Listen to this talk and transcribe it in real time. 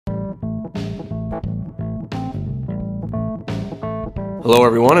Hello,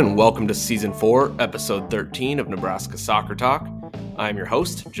 everyone, and welcome to Season 4, Episode 13 of Nebraska Soccer Talk. I'm your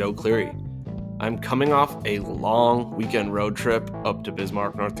host, Joe Cleary. I'm coming off a long weekend road trip up to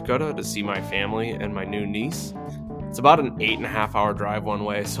Bismarck, North Dakota to see my family and my new niece. It's about an 8.5-hour drive one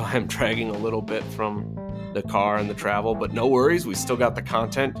way, so I'm dragging a little bit from the car and the travel, but no worries, we still got the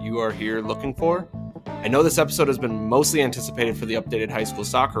content you are here looking for. I know this episode has been mostly anticipated for the updated high school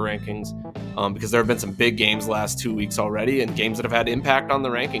soccer rankings because there have been some big games the last 2 weeks already and games that have had impact on the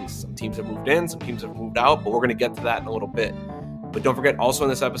rankings. Some teams have moved in, some teams have moved out, but we're going to get to that in a little bit. But don't forget, also in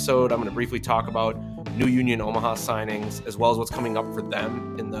this episode, I'm going to briefly talk about new Union Omaha signings, as well as what's coming up for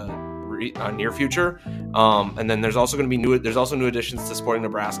them in the near future. And then there's also going to be new additions to Sporting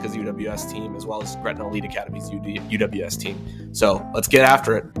Nebraska's UWS team, as well as Gretna Elite Academy's UWS team. So let's get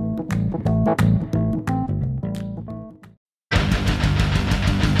after it.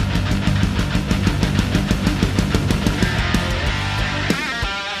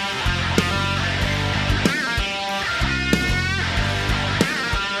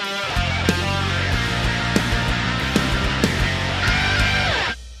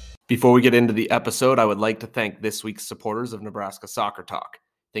 Before we get into the episode, I would like to thank this week's supporters of Nebraska Soccer Talk.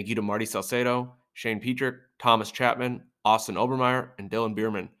 Thank you to Marty Salcedo, Shane Petrick, Thomas Chapman, Austin Obermeyer, and Dylan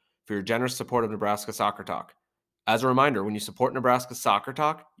Bierman for your generous support of Nebraska Soccer Talk. As a reminder, when you support Nebraska Soccer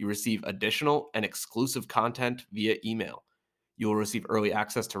Talk, you receive additional and exclusive content via email. You will receive early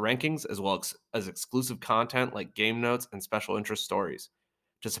access to rankings as well as exclusive content like game notes and special interest stories.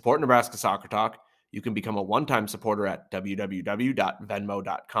 To support Nebraska Soccer Talk, you can become a one-time supporter at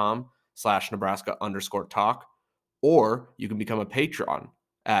www.venmo.com/Nebraska_talk, or you can become a Patreon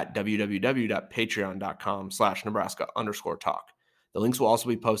at www.patreon.com/Nebraska_talk. The links will also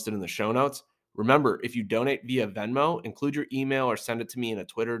be posted in the show notes. Remember, if you donate via Venmo, include your email or send it to me in a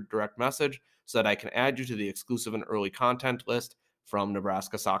Twitter direct message so that I can add you to the exclusive and early content list from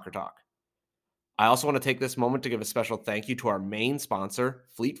Nebraska Soccer Talk. I also want to take this moment to give a special thank you to our main sponsor,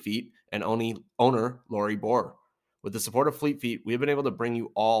 Fleet Feet, and owner, Lori Bohr. With the support of Fleet Feet, we have been able to bring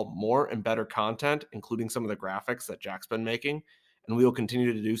you all more and better content, including some of the graphics that Jack's been making, and we will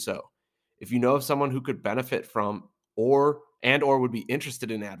continue to do so. If you know of someone who could benefit from or would be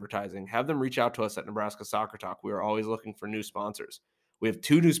interested in advertising, have them reach out to us at Nebraska Soccer Talk. We are always looking for new sponsors. We have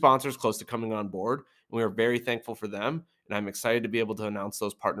 2 new sponsors close to coming on board, and we are very thankful for them, and I'm excited to be able to announce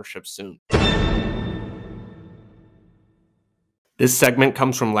those partnerships soon. This segment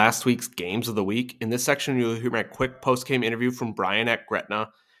comes from last week's Games of the Week. In this section, you'll hear my quick post-game interview from Brian at Gretna,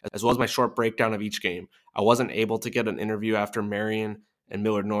 as well as my short breakdown of each game. I wasn't able to get an interview after Marion and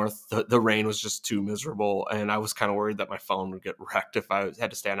Millard North. The rain was just too miserable, and I was kind of worried that my phone would get wrecked if I had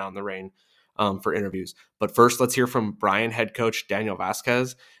to stand out in the rain for interviews. But first, let's hear from Brian head coach Daniel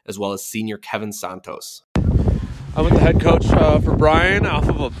Vasquez, as well as senior Kevin Santos. I'm with the head coach for Brian off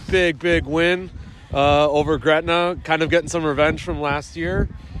of a big win over Gretna, kind of getting some revenge from last year.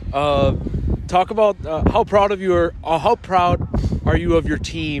 Talk about how proud are you of your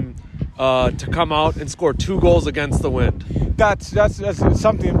team to come out and score 2 goals against the Wind? That's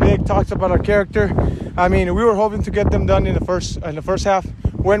something big. Talks about our character. I mean, we were hoping to get them done in the first half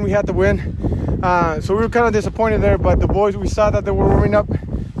when we had the win. So we were kind of disappointed there, but the boys, we saw that they were warming up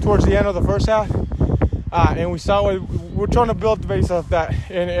towards the end of the first half, and we saw we're trying to build based off that,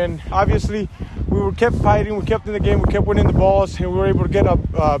 and obviously we kept fighting, we kept in the game, we kept winning the balls, and we were able to get a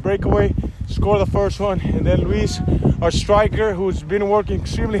breakaway, score the first one, and then Luis, our striker, who's been working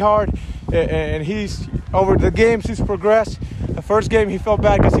extremely hard, and he's over the games he's progressed. The first game he felt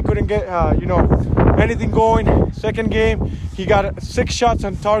bad because he couldn't get anything going. Second game he got 6 shots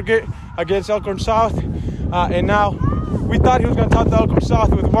on target against Elkhorn South, and now we thought he was going to top the Elkhorn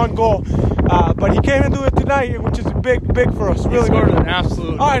South with 1 goal. But he came and do it tonight, which is big for us. Really, he scored an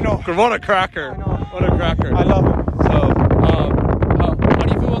absolute. I know. What a cracker! What a cracker! I love him. So, how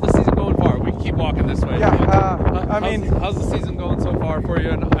do you feel about the season going forward? We can keep walking this way. Yeah. How's the season going so far for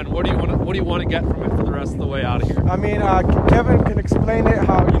you, and what do you want to get from it for the rest of the way out of here? I mean, Kevin can explain it.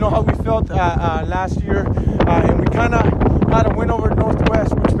 How we felt last year, and we kind of had a win over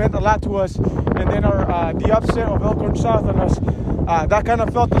Northwest, which meant a lot to us, and then the upset of Elkhorn South on us. That kind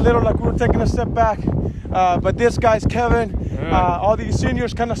of felt a little like we were taking a step back. But this guy's Kevin, all these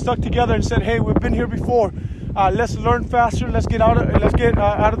seniors kind of stuck together and said, "Hey, we've been here before. Let's learn faster. Let's get out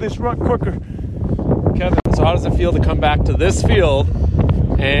of this rut quicker." Kevin, so how does it feel to come back to this field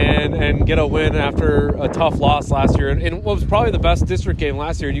and get a win after a tough loss last year, and what was probably the best district game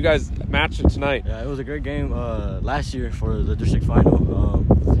last year, and you guys matched it tonight? Yeah, it was a great game last year for the district final.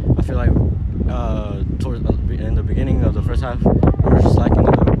 I feel like in the beginning of the first half, we were slacking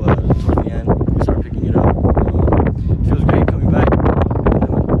a little, but towards the end, we started picking it up. It feels great coming back.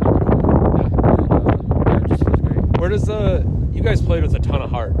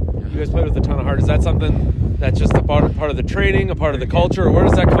 smart? Is that something that's just a part of the training, a part of the culture, or where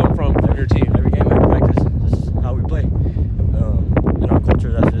does that come from your team? Every game, every practice, this is how we play. In our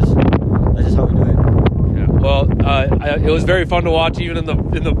culture, that's just how we do it. Yeah. Well, it was very fun to watch, even in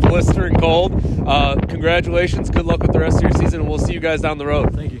the blistering cold. Congratulations. Good luck with the rest of your season, and we'll see you guys down the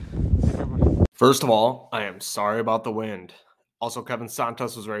road. Thank you. First of all, I am sorry about the wind. Also, Kevin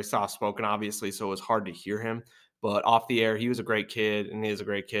Santos was very soft-spoken, obviously, so it was hard to hear him. But off the air, he was a great kid, and he is a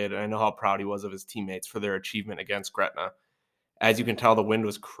great kid. And I know how proud he was of his teammates for their achievement against Gretna. As you can tell, the wind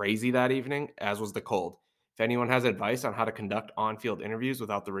was crazy that evening, as was the cold. If anyone has advice on how to conduct on-field interviews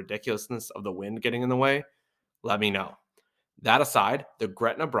without the ridiculousness of the wind getting in the way, let me know. That aside, the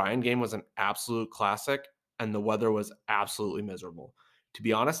Gretna-Bryan game was an absolute classic, and the weather was absolutely miserable. To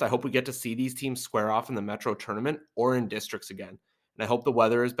be honest, I hope we get to see these teams square off in the Metro tournament or in districts again. And I hope the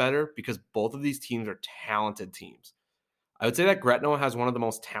weather is better because both of these teams are talented teams. I would say that Gretna has one of the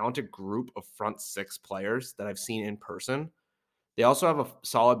most talented group of front six players that I've seen in person. They also have a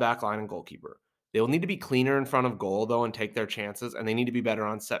solid back line and goalkeeper. They will need to be cleaner in front of goal, though, and take their chances, and they need to be better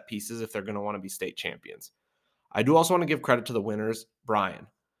on set pieces if they're going to want to be state champions. I do also want to give credit to the winners, Bryan.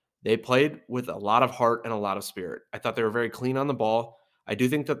 They played with a lot of heart and a lot of spirit. I thought they were very clean on the ball. I do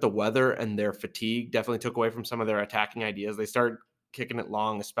think that the weather and their fatigue definitely took away from some of their attacking ideas. They started kicking it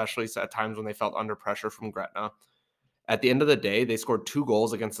long, especially at times when they felt under pressure from Gretna. At the end of the day, they scored 2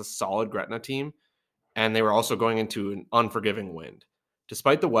 goals against a solid Gretna team, and they were also going into an unforgiving wind.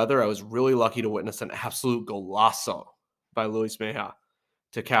 Despite the weather, I was really lucky to witness an absolute golazo by Luis Mejia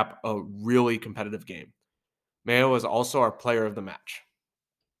to cap a really competitive game. Mejia was also our player of the match.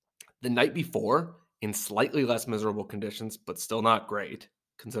 The night before, in slightly less miserable conditions, but still not great,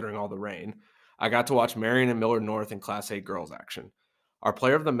 considering all the rain, I got to watch Marion and Millard North in Class A girls action. Our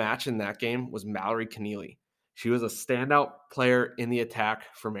player of the match in that game was Mallory Keneally. She was a standout player in the attack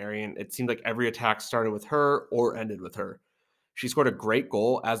for Marion. It seemed like every attack started with her or ended with her. She scored a great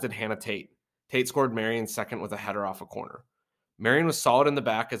goal, as did Hannah Tate. Tate scored Marion's second with a header off a corner. Marion was solid in the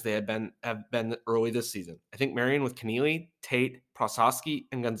back as they have been early this season. I think Marion with Keneally, Tate, Prososki,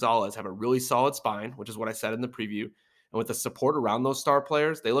 and Gonzalez have a really solid spine, which is what I said in the preview. And with the support around those star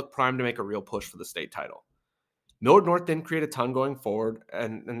players, they look primed to make a real push for the state title. Millard North didn't create a ton going forward,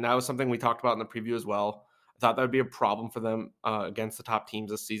 and that was something we talked about in the preview as well. I thought that would be a problem for them against the top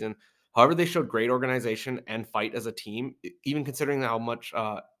teams this season. However, they showed great organization and fight as a team, even considering how much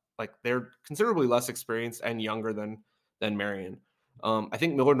they're considerably less experienced and younger than Marion. I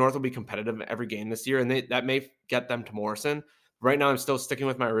think Millard North will be competitive in every game this year, and that may get them to Morrison. Right now, I'm still sticking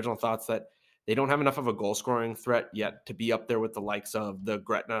with my original thoughts that they don't have enough of a goal-scoring threat yet to be up there with the likes of the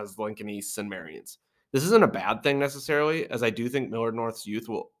Gretnas, Lincoln Easts, and Marions. This isn't a bad thing necessarily, as I do think Millard North's youth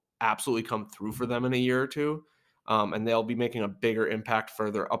will absolutely come through for them in a year or two, and they'll be making a bigger impact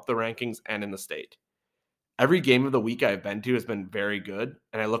further up the rankings and in the state. Every game of the week I've been to has been very good,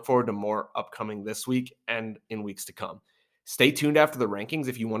 and I look forward to more upcoming this week and in weeks to come. Stay tuned after the rankings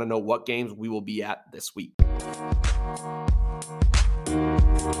if you want to know what games we will be at this week.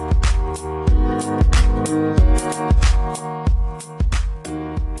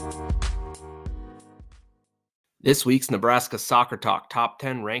 This week's Nebraska Soccer Talk Top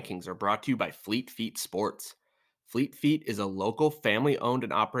 10 rankings are brought to you by Fleet Feet Sports. Fleet Feet is a local family-owned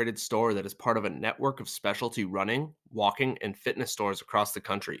and operated store that is part of a network of specialty running, walking, and fitness stores across the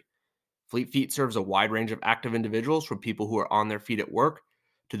country. Fleet Feet serves a wide range of active individuals, from people who are on their feet at work,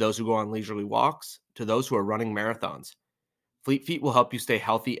 to those who go on leisurely walks, to those who are running marathons. Fleet Feet will help you stay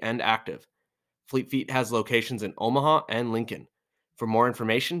healthy and active. Fleet Feet has locations in Omaha and Lincoln. For more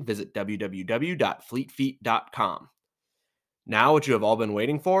information, visit www.fleetfeet.com. Now, what you have all been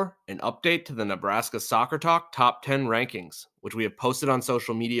waiting for, an update to the Nebraska Soccer Talk Top 10 rankings, which we have posted on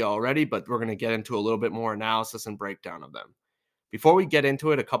social media already, but we're going to get into a little bit more analysis and breakdown of them. Before we get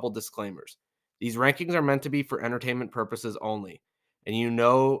into it, a couple disclaimers. These rankings are meant to be for entertainment purposes only, and you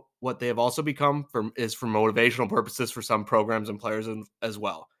know what they have also become is for motivational purposes for some programs and players as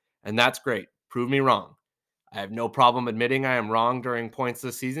well. And that's great. Prove me wrong. I have no problem admitting I am wrong during points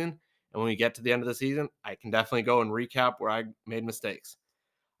this season, and when we get to the end of the season, I can definitely go and recap where I made mistakes.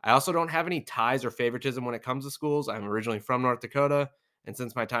 I also don't have any ties or favoritism when it comes to schools. I'm originally from North Dakota, and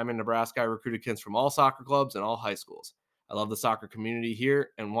since my time in Nebraska, I recruited kids from all soccer clubs and all high schools. I love the soccer community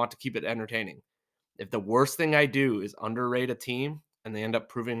here and want to keep it entertaining. If the worst thing I do is underrate a team and they end up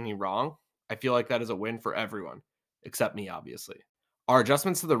proving me wrong, I feel like that is a win for everyone, except me, obviously. Our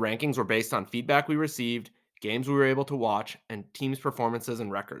adjustments to the rankings were based on feedback we received, games we were able to watch, and teams' performances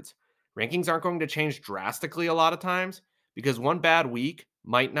and records. Rankings aren't going to change drastically a lot of times because one bad week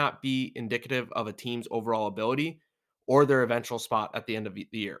might not be indicative of a team's overall ability or their eventual spot at the end of the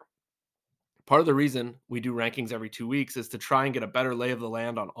year. Part of the reason we do rankings every 2 weeks is to try and get a better lay of the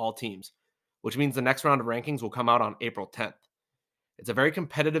land on all teams, which means the next round of rankings will come out on April 10th. It's a very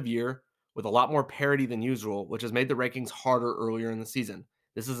competitive year with a lot more parity than usual, which has made the rankings harder earlier in the season.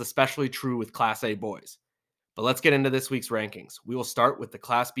 This is especially true with Class A boys. But let's get into this week's rankings. We will start with the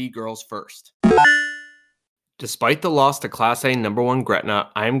Class B girls first. Despite the loss to Class A number 1 Gretna,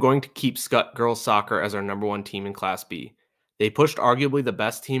 I am going to keep Skutt girls soccer as our number 1 team in Class B. They pushed arguably the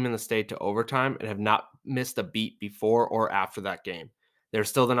best team in the state to overtime and have not missed a beat before or after that game. They're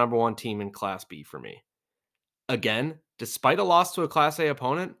still the number 1 team in Class B for me. Again, despite a loss to a Class A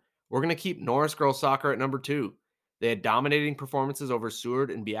opponent, we're going to keep Norris girls soccer at number 2. They had dominating performances over Seward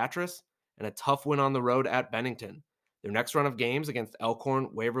and Beatrice and a tough win on the road at Bennington. Their next run of games against Elkhorn,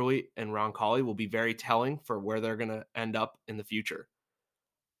 Waverly, and Roncalli will be very telling for where they're going to end up in the future.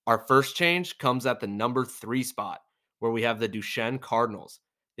 Our first change comes at the number 3 spot, where we have the Duchesne Cardinals.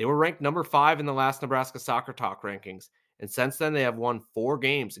 They were ranked number 5 in the last Nebraska Soccer Talk rankings, and since then they have won 4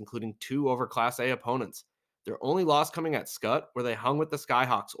 games, including 2 over Class A opponents. Their only loss coming at Skutt, where they hung with the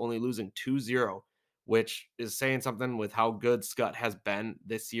Skyhawks, only losing 2-0, which is saying something with how good Skutt has been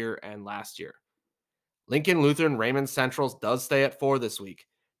this year and last year. Lincoln Lutheran Raymond Centrals does stay at 4 this week.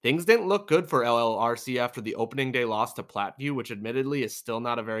 Things didn't look good for LLRC after the opening day loss to Platteview, which admittedly is still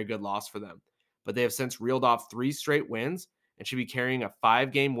not a very good loss for them. But they have since reeled off 3 straight wins and should be carrying a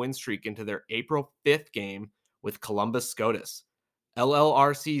 5-game win streak into their April 5th game with Columbus SCOTUS.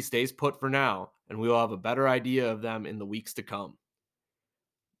 LLRC stays put for now, and we will have a better idea of them in the weeks to come.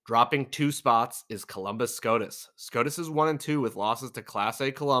 Dropping 2 spots is Columbus SCOTUS. SCOTUS is 1-2 with losses to Class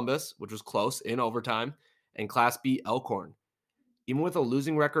A Columbus, which was close in overtime, and Class B Elkhorn. Even with a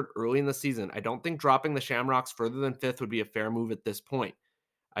losing record early in the season, I don't think dropping the Shamrocks further than 5th would be a fair move at this point.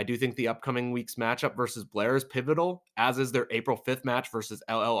 I do think the upcoming week's matchup versus Blair is pivotal, as is their April 5th match versus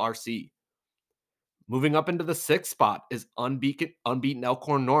LLRC. Moving up into the 6th spot is unbeaten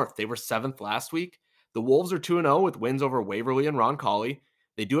Elkhorn North. They were 7th last week. The Wolves are 2-0 with wins over Waverly and Roncalli.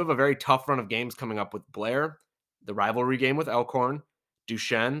 They do have a very tough run of games coming up with Blair, the rivalry game with Elkhorn,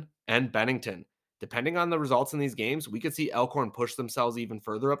 Duchesne, and Bennington. Depending on the results in these games, we could see Elkhorn push themselves even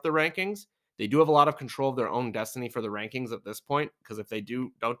further up the rankings. They do have a lot of control of their own destiny for the rankings at this point, because if they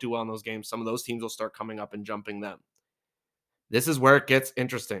don't do well in those games, some of those teams will start coming up and jumping them. This is where it gets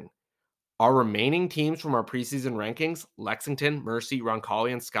interesting. Our remaining teams from our preseason rankings, Lexington, Mercy,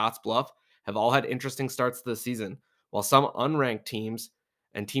 Roncalli, and Scotts Bluff, have all had interesting starts to the season, while some unranked teams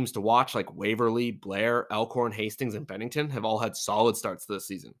and teams to watch like Waverly, Blair, Elkhorn, Hastings, and Bennington have all had solid starts to the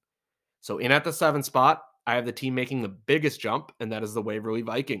season. So in at the 7th spot, I have the team making the biggest jump, and that is the Waverly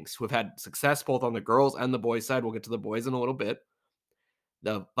Vikings, who have had success both on the girls and the boys side. We'll get to the boys in a little bit.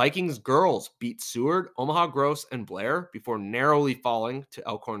 The Vikings girls beat Seward, Omaha Gross, and Blair before narrowly falling to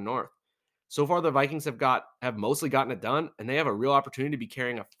Elkhorn North. So far, the Vikings have mostly gotten it done, and they have a real opportunity to be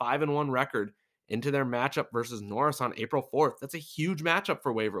carrying a 5-1 record into their matchup versus Norris on April 4th. That's a huge matchup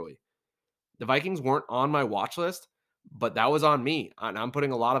for Waverly. The Vikings weren't on my watch list, but that was on me, and I'm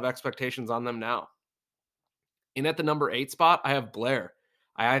putting a lot of expectations on them now. In at the number 8 spot, I have Blair.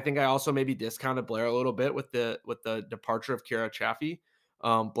 I think I also maybe discounted Blair a little bit with the departure of Kira Chaffee.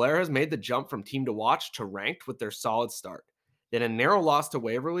 Blair has made the jump from team to watch to ranked with their solid start. They had a narrow loss to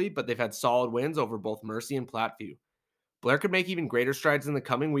Waverly, but they've had solid wins over both Mercy and Platteview. Blair could make even greater strides in the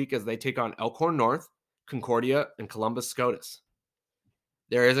coming week as they take on Elkhorn North, Concordia, and Columbus SCOTUS.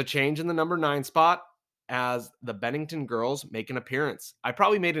 There is a change in the number 9 spot as the Bennington girls make an appearance. I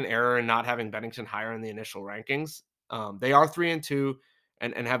probably made an error in not having Bennington higher in the initial rankings. They are 3-2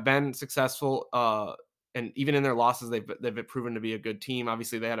 and have been successful. And even in their losses, they've proven to be a good team.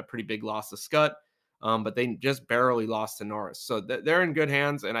 Obviously, they had a pretty big loss to Skutt, but they just barely lost to Norris. So they're in good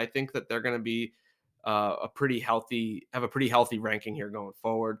hands, and I think that they're going to be have a pretty healthy ranking here going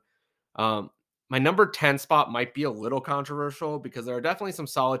forward. My number 10 spot might be a little controversial because there are definitely some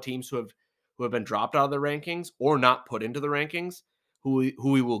solid teams who have been dropped out of the rankings or not put into the rankings, who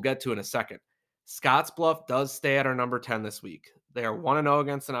we will get to in a second. Scotts Bluff does stay at our number 10 this week. They are 1-0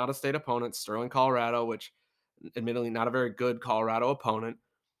 against an out-of-state opponent, Sterling, Colorado, which admittedly not a very good Colorado opponent.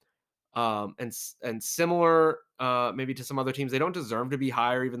 And similar maybe to some other teams, they don't deserve to be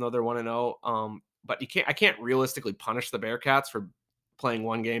higher even though they're 1-0. But I can't realistically punish the Bearcats for playing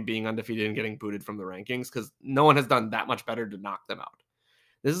one game, being undefeated, and getting booted from the rankings because no one has done that much better to knock them out.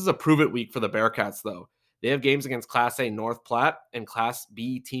 This is a prove-it week for the Bearcats, though. They have games against Class A North Platte and Class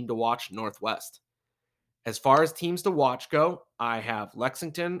B team to watch Northwest. As far as teams to watch go, I have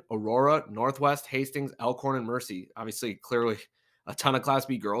Lexington, Aurora, Northwest, Hastings, Elkhorn, and Mercy. Obviously, clearly a ton of Class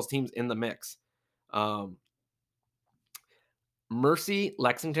B girls teams in the mix. Mercy,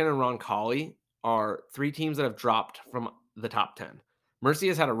 Lexington, and Roncalli are three teams that have dropped from the top 10. Mercy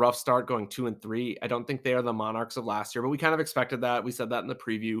has had a rough start going 2-3. I don't think they are the Monarchs of last year, but we kind of expected that. We said that in the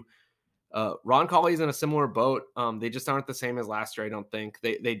preview. Roncalli is in a similar boat. They just aren't the same as last year, I don't think.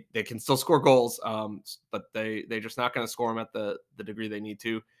 They can still score goals, but they're just not going to score them at the degree they need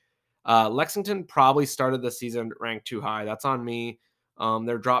to. Lexington probably started the season ranked too high. That's on me.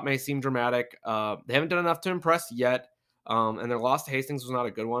 Their drop may seem dramatic. They haven't done enough to impress yet. And their loss to Hastings was not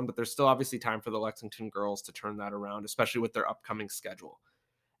a good one, but there's still obviously time for the Lexington girls to turn that around, especially with their upcoming schedule.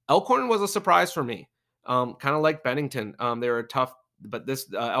 Elkhorn was a surprise for me. Kind of like Bennington. They were tough, but this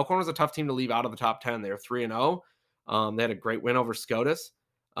Elkhorn was a tough team to leave out of the top 10. They were 3-0. They had a great win over SCOTUS.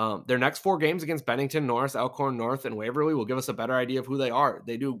 Their next 4 games against Bennington, Norris, Elkhorn, North, and Waverly will give us a better idea of who they are.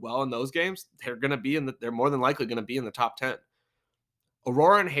 They do well in those games. They're more than likely going to be in the top 10.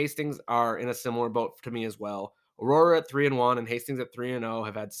 Aurora and Hastings are in a similar boat to me as well. Aurora at 3-1 and Hastings at 3-0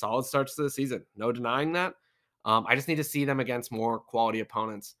 have had solid starts to the season. No denying that. I just need to see them against more quality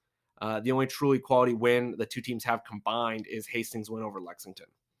opponents. The only truly quality win the two teams have combined is Hastings' win over Lexington.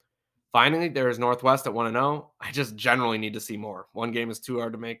 Finally, there is Northwest at 1-0. I just generally need to see more. One game is too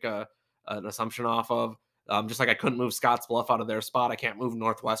hard to make an assumption off of. Just like I couldn't move Scottsbluff out of their spot, I can't move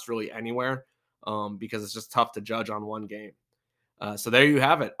Northwest really anywhere because it's just tough to judge on one game. So there you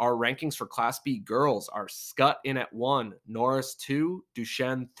have it. Our rankings for Class B girls are Scott in at 1, Norris 2,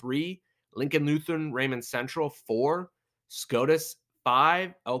 Duchesne 3, Lincoln Lutheran, Raymond Central 4, SCOTUS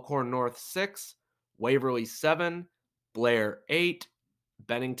 5, Elkhorn North 6, Waverly 7, Blair 8,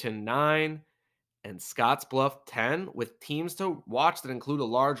 Bennington 9, and Scottsbluff 10, with teams to watch that include a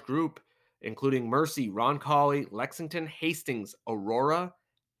large group, including Mercy, Roncalli, Lexington, Hastings, Aurora,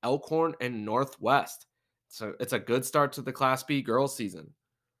 Elkhorn, and Northwest. So it's a good start to the Class B girls season.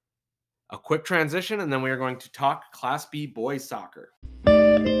 A quick transition, and then we are going to talk Class B boys soccer.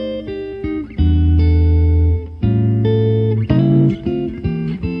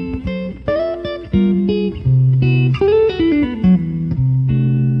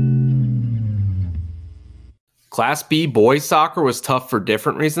 Class B boys soccer was tough for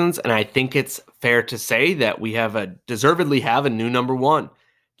different reasons, and I think it's fair to say that we deservedly have a new number one.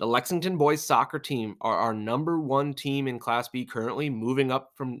 The Lexington boys soccer team are our number one team in Class B currently, moving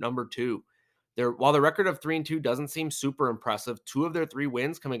up from number 2. While the record of 3-2 doesn't seem super impressive, 2 of their 3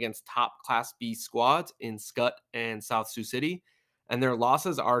 wins come against top Class B squads in Scott and South Sioux City, and their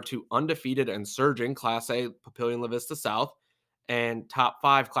losses are to undefeated and surging Class A Papillion La Vista South and top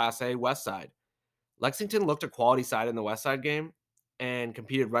 5 Class A West Side. Lexington looked a quality side in the West Side game and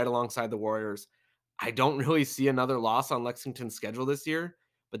competed right alongside the Warriors. I don't really see another loss on Lexington's schedule this year,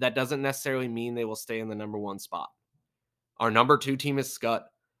 but that doesn't necessarily mean they will stay in the number 1 spot. Our number 2 team is Scott.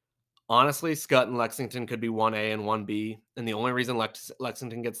 Honestly, Scott and Lexington could be 1A and 1B, and the only reason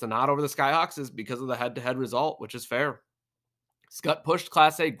Lexington gets the nod over the Skyhawks is because of the head-to-head result, which is fair. Scott pushed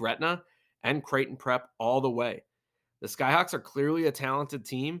Class A Gretna and Creighton Prep all the way. The Skyhawks are clearly a talented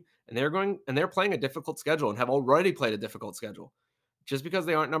team, and they're playing a difficult schedule and have already played a difficult schedule. Just because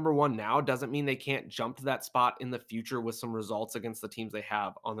they aren't number 1 now doesn't mean they can't jump to that spot in the future with some results against the teams they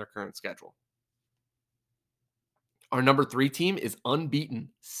have on their current schedule. Our number 3 team is unbeaten,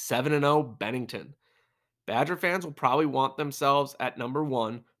 7-0 Bennington. Badger fans will probably want themselves at number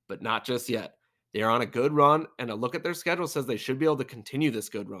 1, but not just yet. They are on a good run, and a look at their schedule says they should be able to continue this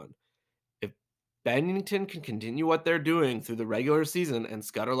good run. If Bennington can continue what they're doing through the regular season and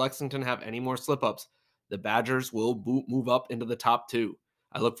Scott or Lexington have any more slip-ups, the Badgers will move up into the top 2.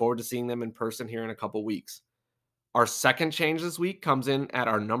 I look forward to seeing them in person here in a couple weeks. Our second change this week comes in at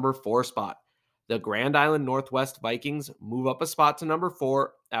our number 4 spot. The Grand Island Northwest Vikings move up a spot to number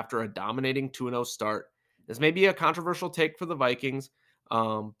 4 after a dominating 2-0 start. This may be a controversial take for the Vikings,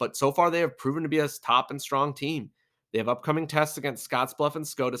 but so far they have proven to be a top and strong team. They have upcoming tests against Scottsbluff and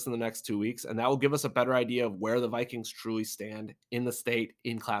SCOTUS in the next 2 weeks, and that will give us a better idea of where the Vikings truly stand in the state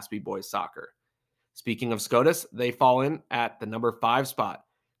in Class B boys soccer. Speaking of SCOTUS, they fall in at the number 5 spot.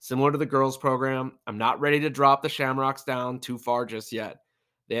 Similar to the girls program, I'm not ready to drop the Shamrocks down too far just yet.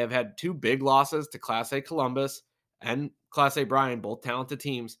 They have had 2 big losses to Class A Columbus and Class A Bryan, both talented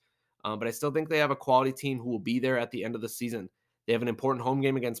teams, but I still think they have a quality team who will be there at the end of the season. They have an important home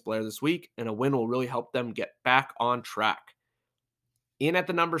game against Blair this week, and a win will really help them get back on track. In at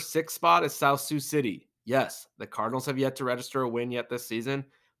the number 6 spot is South Sioux City. Yes, the Cardinals have yet to register a win yet this season,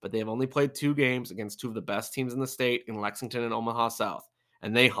 but they have only played 2 games against 2 of the best teams in the state in Lexington and Omaha South,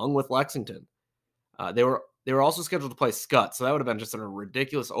 and they hung with Lexington. They were also scheduled to play Scott, so that would have been just a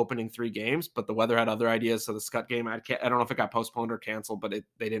ridiculous opening 3 games, but the weather had other ideas, so the Scott game, I don't know if it got postponed or canceled, but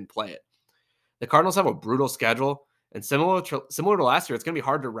they didn't play it. The Cardinals have a brutal schedule, And similar to last year, it's going to be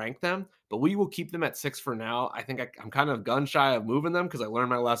hard to rank them, but we will keep them at 6 for now. I think I'm kind of gun shy of moving them because I learned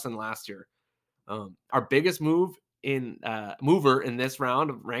my lesson last year. Our biggest mover in this round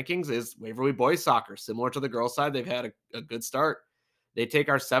of rankings is Waverly Boys Soccer. Similar to the girls' side, they've had a good start. They take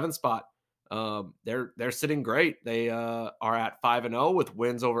our 7th spot. They're sitting great. They are at 5-0 with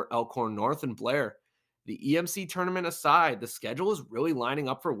wins over Elkhorn North and Blair. The EMC tournament aside, the schedule is really lining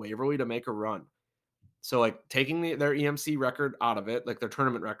up for Waverly to make a run. So, like, taking their EMC record out of it, like their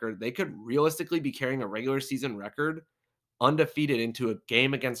tournament record, they could realistically be carrying a regular season record undefeated into a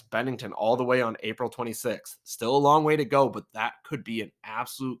game against Bennington all the way on April 26th. Still a long way to go, but that could be an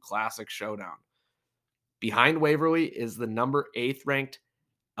absolute classic showdown. Behind Waverly is the number 8th ranked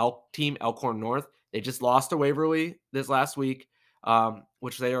team, Elkhorn North. They just lost to Waverly this last week,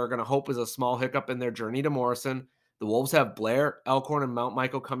 which they are going to hope is a small hiccup in their journey to Morrison. The Wolves have Blair, Elkhorn, and Mount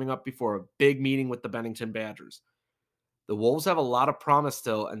Michael coming up before a big meeting with the Bennington Badgers. The Wolves have a lot of promise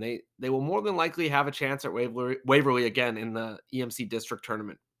still, and they will more than likely have a chance at Waverly again in the EMC District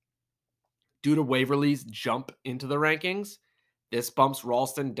Tournament. Due to Waverly's jump into the rankings, this bumps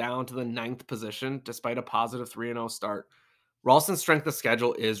Ralston down to the 9th position despite a positive 3-0 start. Ralston's strength of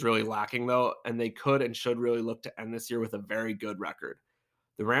schedule is really lacking, though, and they could and should really look to end this year with a very good record.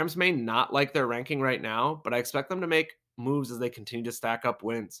 The Rams may not like their ranking right now, but I expect them to make moves as they continue to stack up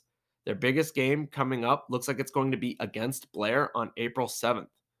wins. Their biggest game coming up looks like it's going to be against Blair on April 7th.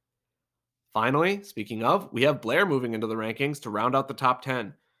 Finally, speaking of, we have Blair moving into the rankings to round out the top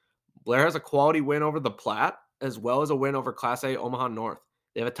 10. Blair has a quality win over the Platte, as well as a win over Class A Omaha North.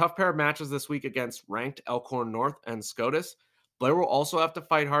 They have a tough pair of matches this week against ranked Elkhorn North and SCOTUS. Blair will also have to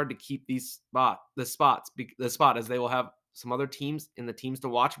fight hard to keep the spot as they will have some other teams in the teams to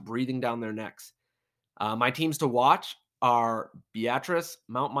watch breathing down their necks. My teams to watch are Beatrice,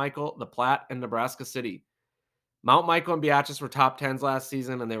 Mount Michael, the Platte, and Nebraska City. Mount Michael and Beatrice were top 10s last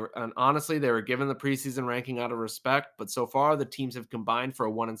season, and honestly, they were given the preseason ranking out of respect, but so far the teams have combined for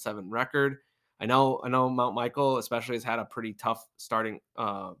a 1-7 record. I know Mount Michael especially has had a pretty tough starting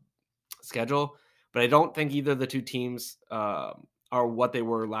schedule, but I don't think either of the two teams are what they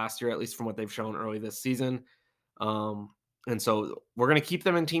were last year, at least from what they've shown early this season. And so we're going to keep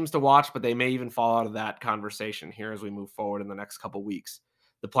them in teams to watch, but they may even fall out of that conversation here as we move forward in the next couple weeks.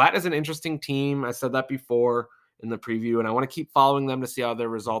 The Platte is an interesting team. I said that before in the preview, and I want to keep following them to see how their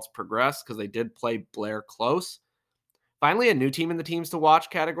results progress because they did play Blair close. Finally, a new team in the teams to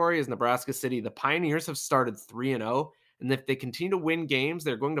watch category is Nebraska City. The Pioneers have started 3-0, and if they continue to win games,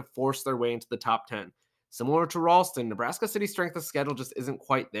 they're going to force their way into the top 10. Similar to Ralston, Nebraska City's strength of schedule just isn't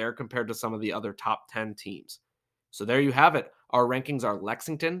quite there compared to some of the other top 10 teams. So there you have it. Our rankings are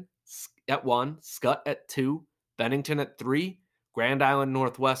Lexington at 1, Scott at 2, Bennington at 3, Grand Island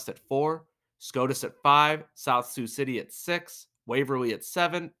Northwest at 4, SCOTUS at 5, South Sioux City at 6, Waverly at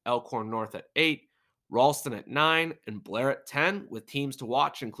 7, Elkhorn North at 8, Ralston at 9, and Blair at 10, with teams to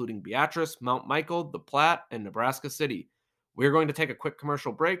watch including Beatrice, Mount Michael, the Platte, and Nebraska City. We're going to take a quick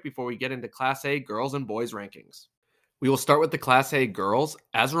commercial break before we get into Class A girls and boys rankings. We will start with the Class A girls.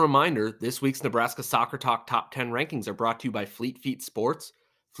 As a reminder, this week's Nebraska Soccer Talk Top 10 rankings are brought to you by Fleet Feet Sports.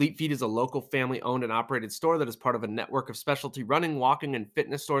 Fleet Feet is a local family-owned and operated store that is part of a network of specialty running, walking, and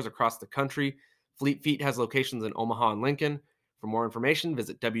fitness stores across the country. Fleet Feet has locations in Omaha and Lincoln. For more information,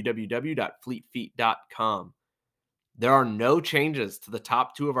 visit www.fleetfeet.com. There are no changes to the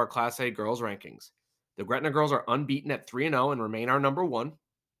top 2 of our Class A girls rankings. The Gretna girls are unbeaten at 3-0 and remain our number 1.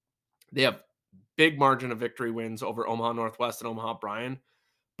 They have big margin of victory wins over Omaha Northwest and Omaha Bryan,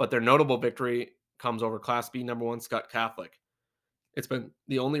 but their notable victory comes over Class B number 1 Scott Catholic. It's been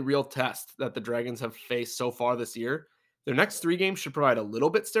the only real test that the Dragons have faced so far this year. Their next 3 games should provide a little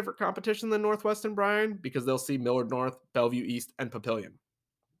bit stiffer competition than Northwest and Bryan because they'll see Millard North, Bellevue East, and Papillion.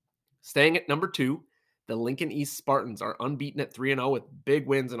 Staying at number 2, the Lincoln East Spartans are unbeaten at 3-0 with big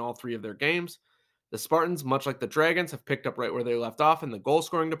wins in all 3 of their games. The Spartans, much like the Dragons, have picked up right where they left off in the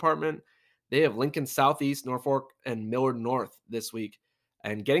goal-scoring department. They have Lincoln Southeast, Norfolk, and Millard North this week.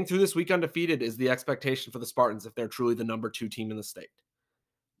 And getting through this week undefeated is the expectation for the Spartans if they're truly the number 2 team in the state.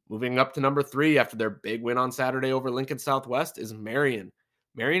 Moving up to number 3 after their big win on Saturday over Lincoln Southwest is Marion.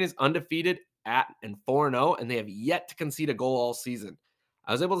 Marion is undefeated at and 4-0, and they have yet to concede a goal all season.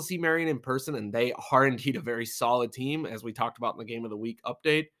 I was able to see Marion in person, and they are indeed a very solid team, as we talked about in the Game of the Week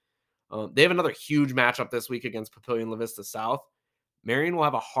update. They have another huge matchup this week against Papillion La Vista South. Marion will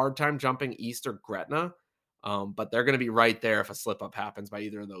have a hard time jumping East or Gretna, but they're going to be right there if a slip-up happens by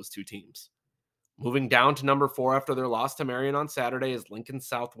either of those 2 teams. Moving down to number 4 after their loss to Marion on Saturday is Lincoln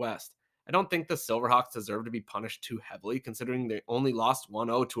Southwest. I don't think the Silverhawks deserve to be punished too heavily, considering they only lost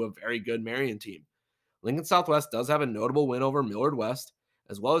 1-0 to a very good Marion team. Lincoln Southwest does have a notable win over Millard West,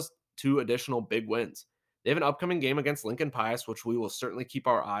 as well as 2 additional big wins. They have an upcoming game against Lincoln Pius, which we will certainly keep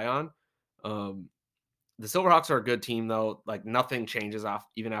our eye on. The Silverhawks are a good team, though. Like, nothing changes off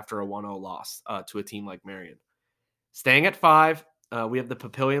even after a 1-0 loss to a team like Marion. Staying at 5, we have the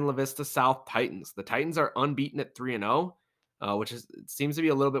Papillion La Vista South Titans. The Titans are unbeaten at 3-0, which seems to be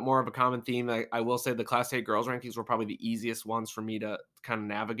a little bit more of a common theme. I will say the Class A girls rankings were probably the easiest ones for me to kind of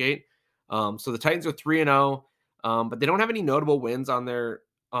navigate. So the Titans are 3-0, but they don't have any notable wins on their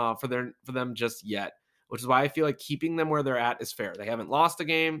for them just yet, which is why I feel like keeping them where they're at is fair. They haven't lost a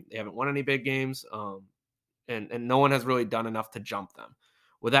game, they haven't won any big games, and no one has really done enough to jump them.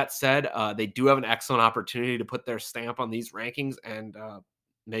 With that said, they do have an excellent opportunity to put their stamp on these rankings and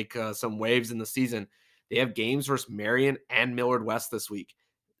make some waves in the season. They have games versus Marion and Millard West this week.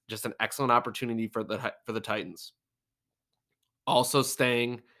 Just an excellent opportunity for the Titans. Also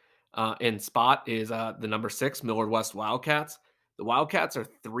staying in spot is the number 6 Millard West Wildcats. The Wildcats are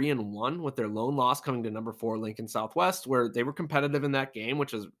 3-1 with their lone loss coming to number 4 Lincoln Southwest, where they were competitive in that game,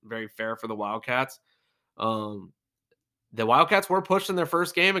 which is very fair for the Wildcats. The Wildcats were pushed in their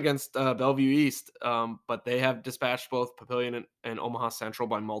first game against Bellevue East, but they have dispatched both Papillion and Omaha Central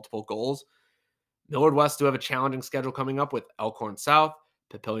by multiple goals. Millard West do have a challenging schedule coming up with Elkhorn South,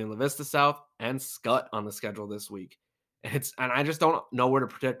 Papillion La Vista South, and Skutt on the schedule this week. And I just don't know where to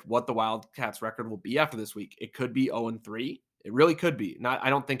predict what the Wildcats record will be after this week. It could be 0-3. It really could be. I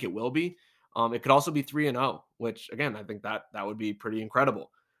don't think it will be. It could also be 3-0, which again, I think that would be pretty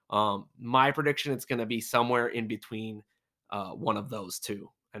incredible. My prediction, it's going to be somewhere in between one of those two.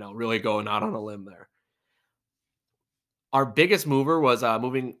 I know, really going out on a limb there. Our biggest mover was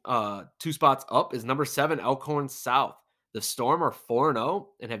moving 2 spots up is number 7 Elkhorn South. The Storm are 4-0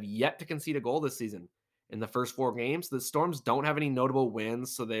 and have yet to concede a goal this season. In the first 4 games, the Storms don't have any notable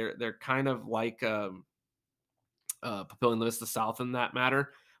wins, so they're kind of like Papillion La Vista South in that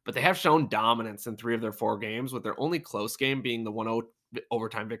matter. But they have shown dominance in 3 of their 4 games, with their only close game being the 1-0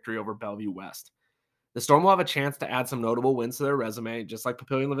 overtime victory over Bellevue West. The Storm will have a chance to add some notable wins to their resume, just like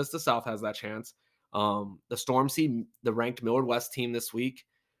Papillion La Vista South has that chance. The Storm see the ranked Millard West team this week,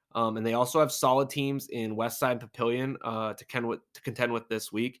 and they also have solid teams in Westside and Papillion to contend with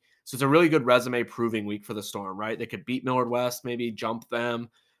this week. So it's a really good resume proving week for the Storm, right? They could beat Millard West, maybe jump them.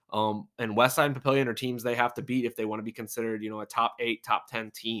 And Westside and Papillion are teams they have to beat if they want to be considered, a top 8, top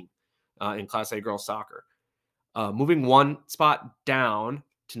 10 team in Class A girls soccer. Moving 1 spot down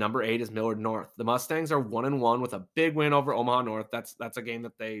to number 8 is Millard North. The Mustangs are 1-1 with a big win over Omaha North. That's a game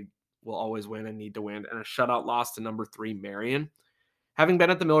that they will always win and need to win, and a shutout loss to number 3 Marion. Having been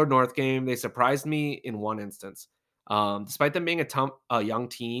at the Millard North game, they surprised me in one instance. Despite them being a young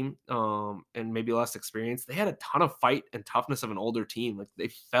team and maybe less experienced, they had a ton of fight and toughness of an older team. Like, they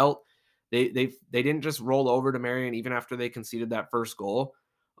felt they didn't just roll over to Marion even after they conceded that first goal.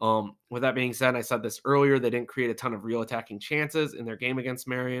 With that being said, I said this earlier, they didn't create a ton of real attacking chances in their game against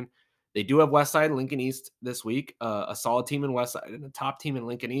Marion. They do have Westside and Lincoln East this week, a solid team in Westside and a top team in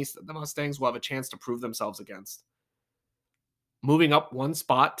Lincoln East that the Mustangs will have a chance to prove themselves against. Moving up 1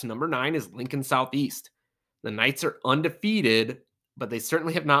 spot to number 9 is Lincoln Southeast. The Knights are undefeated, but they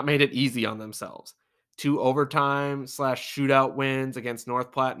certainly have not made it easy on themselves. 2 overtime/shootout wins against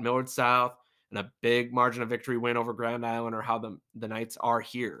North Platte and Millard South, and a big margin of victory win over Grand Island are how the Knights are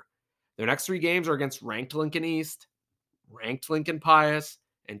here. Their next 3 games are against ranked Lincoln East, ranked Lincoln Pius,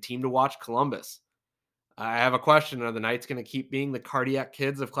 and team to watch Columbus. I have a question. Are the Knights going to keep being the cardiac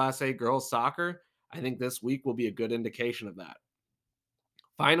kids of Class A girls soccer? I think this week will be a good indication of that.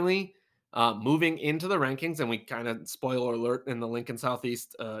 Finally, moving into the rankings, and we kind of spoiler alert in the Lincoln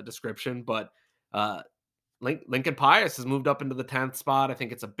Southeast description, but Lincoln Pius has moved up into the 10th spot. I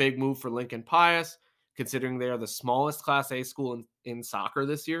think it's a big move for Lincoln Pius, considering they are the smallest Class A school in soccer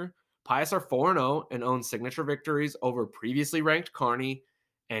this year. Pius are 4-0 and own signature victories over previously ranked Kearney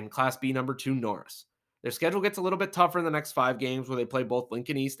and Class B number 2 Norris. Their schedule gets a little bit tougher in the next 5 games, where they play both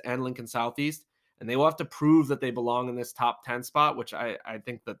Lincoln East and Lincoln Southeast, and they will have to prove that they belong in this top 10 spot, which I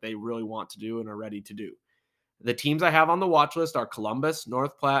think that they really want to do and are ready to do. The teams I have on the watch list are Columbus,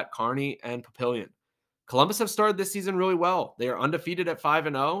 North Platte, Kearney, and Papillion. Columbus have started this season really well. They are undefeated at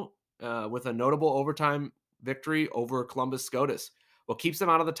 5-0 with a notable overtime victory over Columbus SCOTUS. What keeps them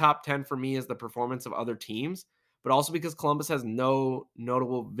out of the top 10 for me is the performance of other teams, but also because Columbus has no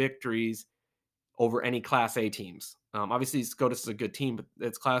notable victories over any Class A teams. Obviously, SCOTUS is a good team, but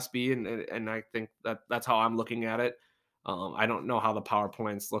it's Class B, and I think that's how I'm looking at it. I don't know how the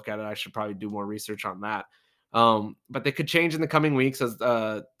PowerPoints look at it. I should probably do more research on that. But they could change in the coming weeks, as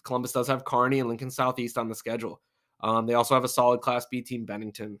Columbus does have Kearney and Lincoln Southeast on the schedule. They also have a solid Class B team,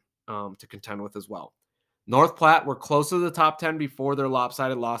 Bennington, to contend with as well. North Platte were close to the top 10 before their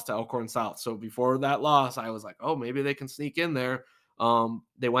lopsided loss to Elkhorn South. So before that loss, I was like, oh, maybe they can sneak in there.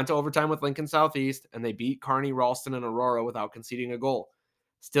 They went to overtime with Lincoln Southeast, and they beat Kearney, Ralston, and Aurora without conceding a goal.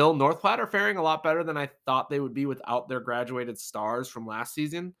 Still, North Platte are faring a lot better than I thought they would be without their graduated stars from last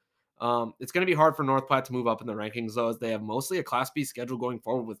season. It's going to be hard for North Platte to move up in the rankings, though, as they have mostly a Class B schedule going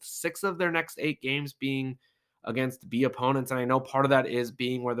forward, with 6 of their next 8 games being against B opponents. And I know part of that is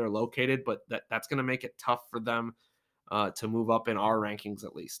being where they're located, but that's going to make it tough for them to move up in our rankings,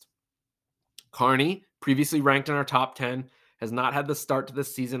 at least. Kearney, previously ranked in our top 10, has not had the start to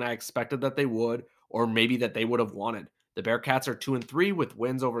this season I expected that they would, or maybe that they would have wanted. The Bearcats are 2-3 with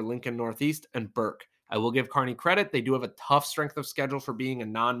wins over Lincoln Northeast and Burke. I will give Kearney credit. They do have a tough strength of schedule for being a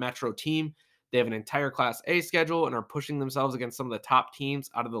non-metro team. They have an entire Class A schedule and are pushing themselves against some of the top teams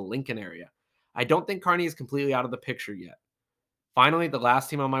out of the Lincoln area. I don't think Kearney is completely out of the picture yet. Finally, the last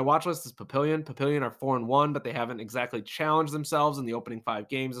team on my watch list is Papillion. Papillion are 4-1, but they haven't exactly challenged themselves in the opening 5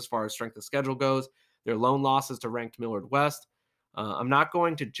 games as far as strength of schedule goes. Their lone loss is to ranked Millard West. I'm not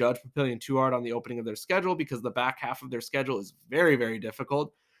going to judge Papillion too hard on the opening of their schedule because the back half of their schedule is very, very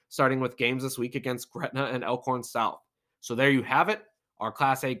difficult, starting with games this week against Gretna and Elkhorn South. So there you have it. Our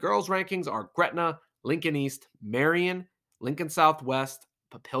Class A girls rankings are Gretna, Lincoln East, Marion, Lincoln Southwest,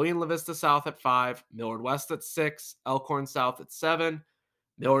 Papillion La Vista South at 5, Millard West at 6, Elkhorn South at 7,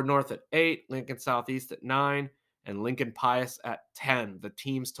 Millard North at 8, Lincoln Southeast at 9, and Lincoln Pius at 10. The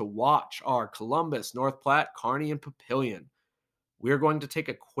teams to watch are Columbus, North Platte, Kearney, and Papillion. We're going to take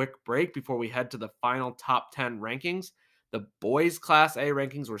a quick break before we head to the final top 10 rankings. The boys' Class A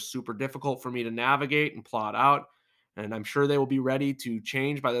rankings were super difficult for me to navigate and plot out, and I'm sure they will be ready to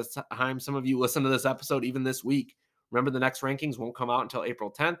change by the time some of you listen to this episode, even this week. Remember, the next rankings won't come out until April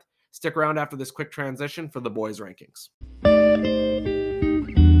 10th. Stick around after this quick transition for the boys' rankings.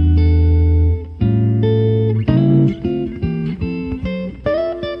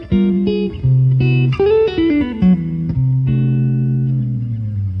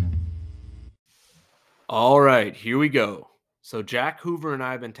 All right, here we go. So Jack Hoover and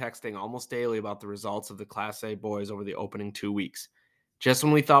I have been texting almost daily about the results of the Class A boys over the opening 2 weeks. Just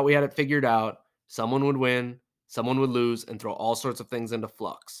when we thought we had it figured out, someone would win, someone would lose, and throw all sorts of things into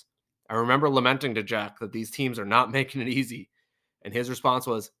flux. I remember lamenting to Jack that these teams are not making it easy. And his response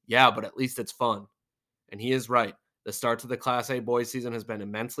was, yeah, but at least it's fun. And he is right. The start to the Class A boys season has been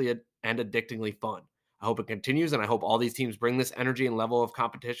immensely and addictingly fun. I hope it continues, and I hope all these teams bring this energy and level of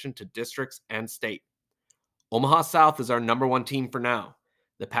competition to districts and state. Omaha South is our number 1 team for now.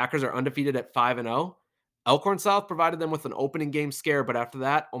 The Packers are undefeated at 5-0. Elkhorn South provided them with an opening game scare, but after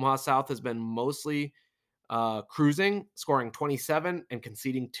that, Omaha South has been mostly cruising, scoring 27 and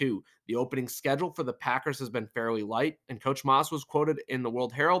conceding 2. The opening schedule for the Packers has been fairly light, and Coach Moss was quoted in the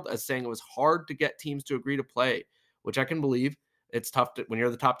World Herald as saying it was hard to get teams to agree to play, which I can believe. It's tough when you're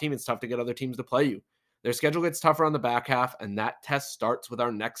the top team, it's tough to get other teams to play you. Their schedule gets tougher on the back half, and that test starts with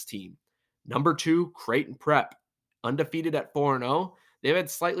our next team. Number 2, Creighton Prep. Undefeated at 4-0. They've had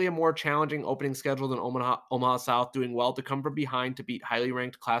slightly a more challenging opening schedule than Omaha South, doing well to come from behind to beat highly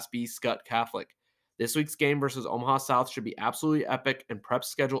ranked Class B Skutt Catholic. This week's game versus Omaha South should be absolutely epic, and Prep's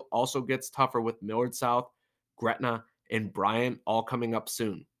schedule also gets tougher with Millard South, Gretna, and Bryant all coming up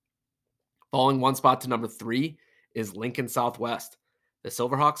soon. Falling 1 spot to number 3 is Lincoln Southwest. The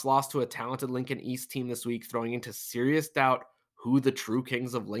Silverhawks lost to a talented Lincoln East team this week, throwing into serious doubt who the true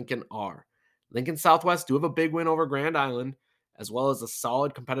kings of Lincoln are. Lincoln Southwest do have a big win over Grand Island, as well as a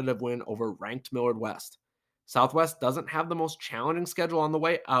solid competitive win over ranked Millard West. Southwest doesn't have the most challenging schedule on the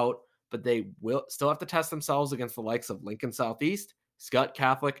way out, but they will still have to test themselves against the likes of Lincoln Southeast, Skutt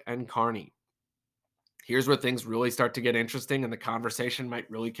Catholic, and Kearney. Here's where things really start to get interesting and the conversation might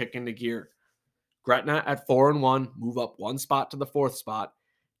really kick into gear. Gretna at 4-1 move up 1 spot to the 4th spot,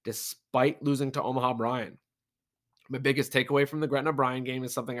 despite losing to Omaha Bryan. My biggest takeaway from the Gretna-Bryan game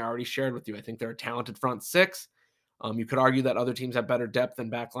is something I already shared with you. I think they're a talented front 6. You could argue that other teams have better depth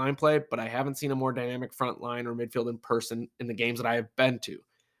and back line play, but I haven't seen a more dynamic front line or midfield in person in the games that I have been to.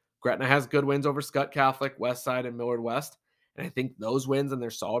 Gretna has good wins over Skutt Catholic, Westside, and Millard West, and I think those wins and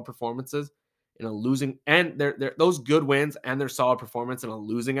their solid performances in a losing and those good wins and their solid performance in a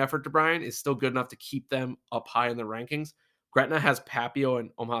losing effort to Bryan is still good enough to keep them up high in the rankings. Gretna has Papio and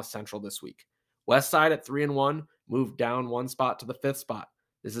Omaha Central this week. Westside at 3-1 moved down 1 spot to the 5th spot.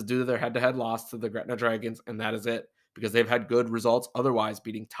 This is due to their head-to-head loss to the Gretna Dragons, and that is it, because they've had good results otherwise,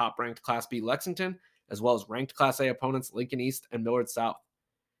 beating top-ranked Class B Lexington, as well as ranked Class A opponents Lincoln East and Millard South.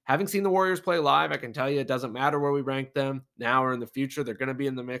 Having seen the Warriors play live, I can tell you it doesn't matter where we rank them now or in the future. They're going to be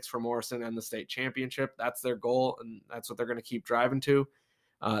in the mix for Morrison and the state championship. That's their goal, and that's what they're going to keep driving to.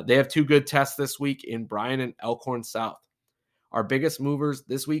 They have two good tests this week in Bryan and Elkhorn South. Our biggest movers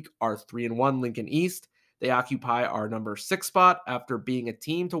this week are 3-1 Lincoln East. They occupy our number 6 spot after being a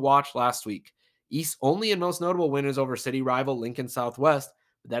team to watch last week. East's only and most notable win is over city rival Lincoln Southwest,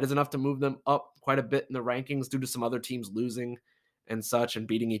 but that is enough to move them up quite a bit in the rankings due to some other teams losing and such and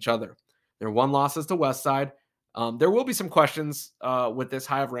beating each other. Their one loss is to Westside. There will be some questions with this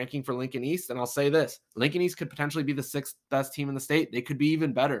high of ranking for Lincoln East, and I'll say this. Lincoln East could potentially be the 6th best team in the state. They could be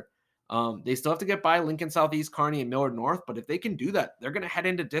even better. They still have to get by Lincoln Southeast, Kearney, and Millard North, but if they can do that, they're going to head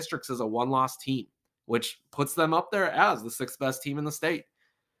into districts as a one-loss team, which puts them up there as the 6th best team in the state.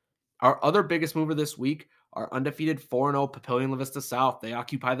 Our other biggest mover this week are undefeated 4-0 Papillion La Vista South. They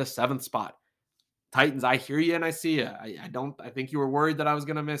occupy the 7th spot. Titans, I hear you and I see you. I think you were worried that I was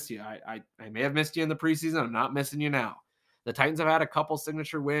going to miss you. I may have missed you in the preseason. I'm not missing you now. The Titans have had a couple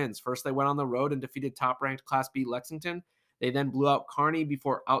signature wins. First, they went on the road and defeated top-ranked Class B Lexington. They then blew out Kearney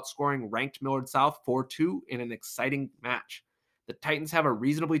before outscoring ranked Millard South 4-2 in an exciting match. The Titans have a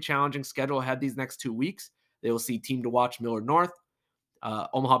reasonably challenging schedule ahead these next 2 weeks. They will see team to watch Millard North,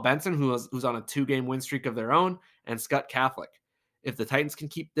 Omaha Benson, who's on a 2-game win streak of their own, and Scott Catholic. If the Titans can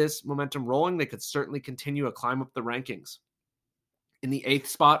keep this momentum rolling, they could certainly continue a climb up the rankings. In the 8th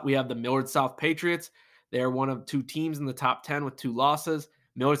spot, we have the Millard South Patriots. They are one of 2 teams in the top 10 with 2 losses.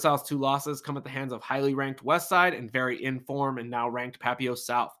 Millard South's 2 losses come at the hands of highly ranked Westside and very in form and now ranked Papio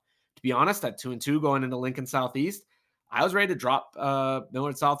South. To be honest, at 2-2 going into Lincoln Southeast, I was ready to drop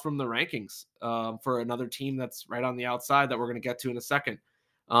Millard South from the rankings for another team that's right on the outside that we're going to get to in a second.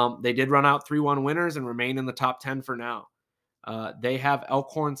 They did run out 3-1 winners and remain in the top 10 for now. They have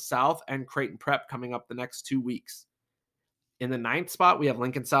Elkhorn South and Creighton Prep coming up the next 2 weeks. In the 9th spot, we have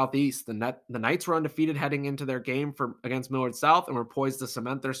Lincoln Southeast. The Knights were undefeated heading into their game against Millard South and were poised to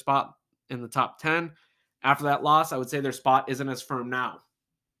cement their spot in the top 10. After that loss, I would say their spot isn't as firm now.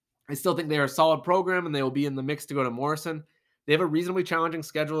 I still think they are a solid program and they will be in the mix to go to Morrison. They have a reasonably challenging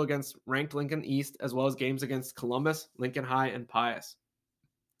schedule against ranked Lincoln East, as well as games against Columbus, Lincoln High, and Pius.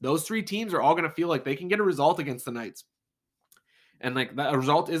 Those 3 teams are all going to feel like they can get a result against the Knights. And like that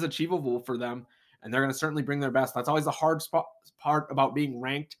result is achievable for them, and they're going to certainly bring their best. That's always the hard part about being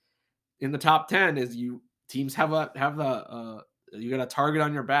ranked in the top 10 is teams you got a target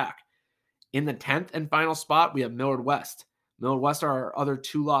on your back. In the 10th and final spot, we have Millard West. Millard West are our other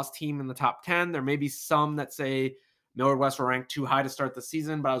 2-loss team in the top 10. There may be some that say Millard West were ranked too high to start the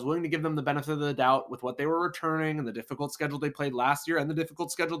season, but I was willing to give them the benefit of the doubt with what they were returning and the difficult schedule they played last year and the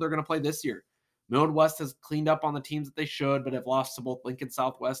difficult schedule they're going to play this year. Millard West has cleaned up on the teams that they should, but have lost to both Lincoln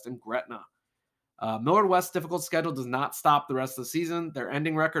Southwest and Gretna. Millard West's difficult schedule does not stop the rest of the season. Their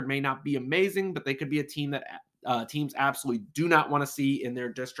ending record may not be amazing, but they could be a team that teams absolutely do not want to see in their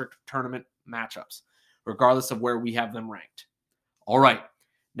district tournament matchups, regardless of where we have them ranked. All right,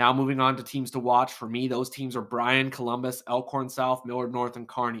 now moving on to teams to watch. For me, those teams are Bryan, Columbus, Elkhorn South, Millard North, and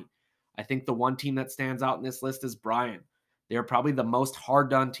Kearney. I think the one team that stands out in this list is Bryan. They are probably the most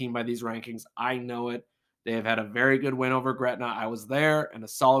hard-done team by these rankings. I know it. They have had a very good win over Gretna. I was there, and a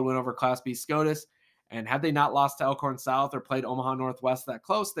solid win over Class B Scotus. And had they not lost to Elkhorn South or played Omaha Northwest that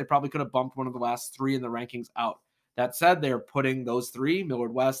close, they probably could have bumped one of the last 3 in the rankings out. That said, they are putting those 3,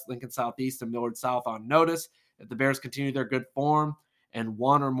 Millard West, Lincoln Southeast, and Millard South, on notice. If the Bears continue their good form and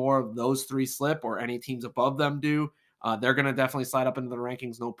one or more of those 3 slip, or any teams above them do, they're going to definitely slide up into the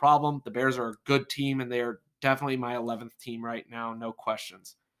rankings, no problem. The Bears are a good team, and they are definitely my 11th team right now, no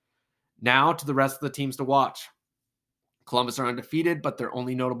questions. Now to the rest of the teams to watch. Columbus are undefeated, but their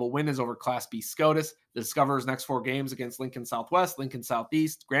only notable win is over Class B Scotus. The Discoverers' next 4 games against Lincoln Southwest, Lincoln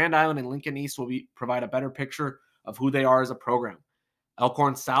Southeast, Grand Island, and Lincoln East will provide a better picture of who they are as a program.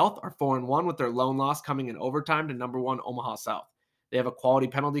 Elkhorn South are 4-1 with their lone loss coming in overtime to number 1 Omaha South. They have a quality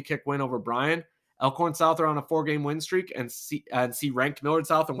penalty kick win over Bryan. Elkhorn South are on a 4-game win streak and see ranked Millard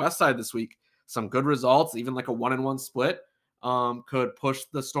South and Westside this week. Some good results, even like a 1-1 split, could push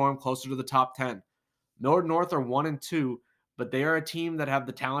the Storm closer to the top 10. Millard North are 1-2, but they are a team that have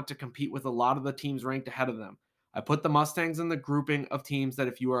the talent to compete with a lot of the teams ranked ahead of them. I put the Mustangs in the grouping of teams that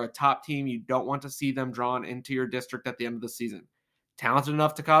if you are a top team, you don't want to see them drawn into your district at the end of the season. Talented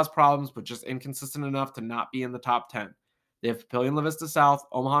enough to cause problems, but just inconsistent enough to not be in the top 10. They have Papillion La Vista South,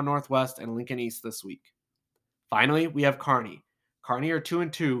 Omaha Northwest, and Lincoln East this week. Finally, we have Kearney. Kearney are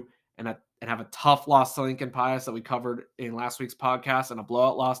 2-2 and have a tough loss to Lincoln Pius that we covered in last week's podcast, and a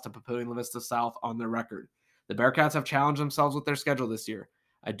blowout loss to Papillion La Vista South on their record. The Bearcats have challenged themselves with their schedule this year.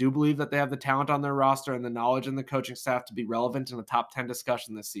 I do believe that they have the talent on their roster and the knowledge in the coaching staff to be relevant in a top 10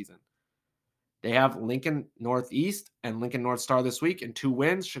 discussion this season. They have Lincoln Northeast and Lincoln North Star this week, and 2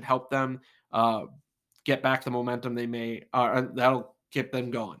 wins should help them get back the momentum they may. That'll keep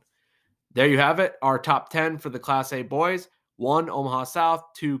them going. There you have it, our top 10 for the Class A boys. 1, Omaha South.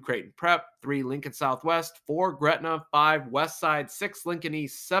 2, Creighton Prep. 3, Lincoln Southwest. 4, Gretna. 5, West Side. 6, Lincoln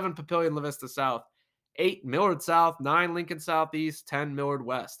East. 7, Papillion La Vista South. 8, Millard South. 9, Lincoln Southeast. 10, Millard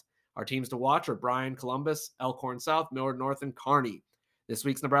West. Our teams to watch are Bryan, Columbus, Elkhorn South, Millard North, and Kearney. This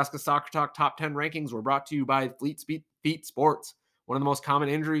week's Nebraska Soccer Talk Top 10 rankings were brought to you by Fleet Feet Sports. One of the most common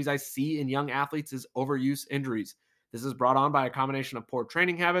injuries I see in young athletes is overuse injuries. This is brought on by a combination of poor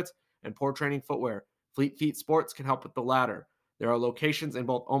training habits and poor training footwear. Fleet Feet Sports can help with the latter. There are locations in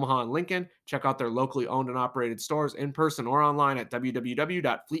both Omaha and Lincoln. Check out their locally owned and operated stores in person or online at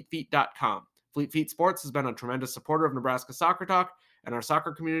www.fleetfeet.com. Fleet Feet Sports has been a tremendous supporter of Nebraska Soccer Talk and our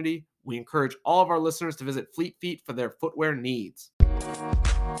soccer community. We encourage all of our listeners to visit Fleet Feet for their footwear needs.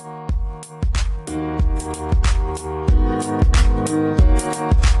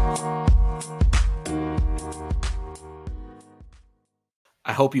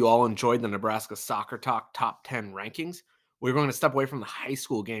 I hope you all enjoyed the Nebraska Soccer Talk Top 10 rankings. We're going to step away from the high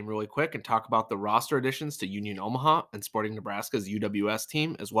school game really quick and talk about the roster additions to Union Omaha and Sporting Nebraska's UWS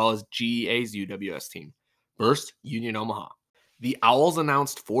team, as well as GEA's UWS team. First, Union Omaha. The Owls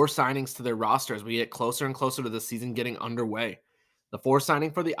announced 4 signings to their roster as we get closer and closer to the season getting underway. The 4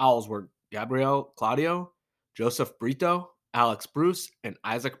 signing for the Owls were Gabriel Claudio, Joseph Brito, Alex Bruce, and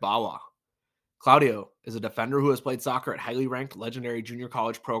Isaac Bawa. Claudio is a defender who has played soccer at highly ranked legendary junior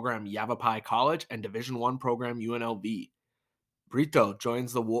college program Yavapai College and Division I program UNLV. Brito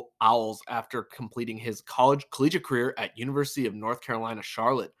joins the Owls after completing his collegiate career at University of North Carolina,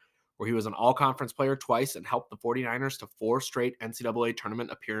 Charlotte, where he was an all-conference player twice and helped the 49ers to 4 straight NCAA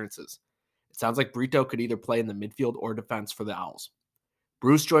tournament appearances. It sounds like Brito could either play in the midfield or defense for the Owls.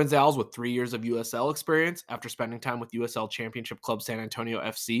 Bruce joins the Owls with 3 years of USL experience after spending time with USL Championship Club San Antonio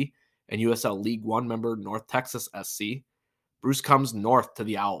FC and USL League One member North Texas SC. Bruce comes north to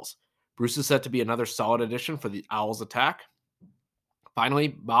the Owls. Bruce is set to be another solid addition for the Owls attack. Finally,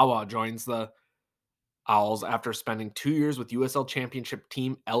 Bawa joins the Owls after spending 2 years with USL Championship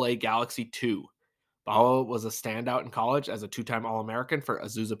team LA Galaxy 2. Bawa was a standout in college as a 2-time All-American for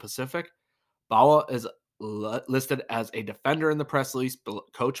Azusa Pacific. Bawa is listed as a defender in the press release, but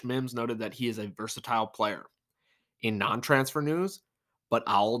Coach Mims noted that he is a versatile player. In non-transfer news, but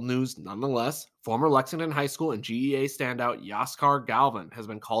Owl news nonetheless, former Lexington High School and GEA standout Yaskar Galvin has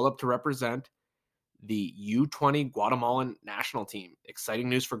been called up to represent the U20 Guatemalan national team. Exciting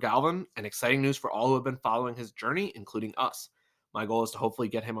news for Galvin and exciting news for all who have been following his journey, including us. My goal is to hopefully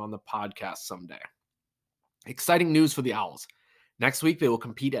get him on the podcast someday. Exciting news for the Owls. Next week, they will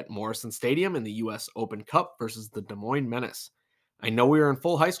compete at Morrison Stadium in the U.S. Open Cup versus the Des Moines Menace. I know we are in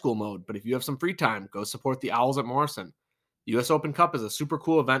full high school mode, but if you have some free time, go support the Owls at Morrison. The U.S. Open Cup is a super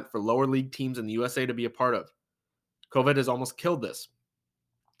cool event for lower league teams in the USA to be a part of. COVID has almost killed this,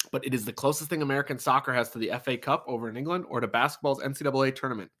 but it is the closest thing American soccer has to the FA Cup over in England or to basketball's NCAA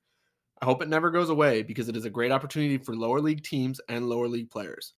tournament. I hope it never goes away because it is a great opportunity for lower league teams and lower league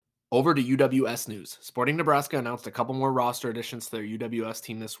players. Over to UWS news. Sporting Nebraska announced a couple more roster additions to their UWS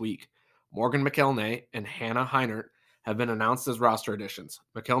team this week. Morgan McElnay and Hannah Heinert have been announced as roster additions.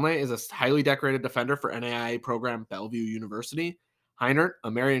 McElnay is a highly decorated defender for NAIA program Bellevue University. Heinert,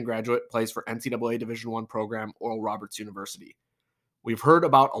 a Marion graduate, plays for NCAA Division I program Oral Roberts University. We've heard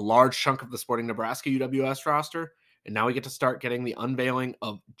about a large chunk of the Sporting Nebraska UWS roster, and now we get to start getting the unveiling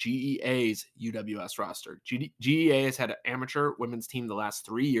of GEA's UWS roster. GEA has had an amateur women's team the last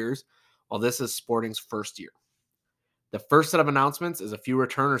 3 years, while this is Sporting's first year. The first set of announcements is a few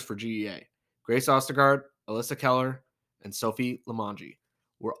returners for GEA. Grace Ostergaard, Alyssa Keller, and Sophie Lamanji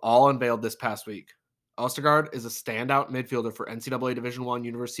were all unveiled this past week. Ostergaard is a standout midfielder for NCAA Division I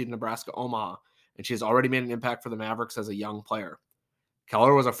University of Nebraska Omaha, and she has already made an impact for the Mavericks as a young player.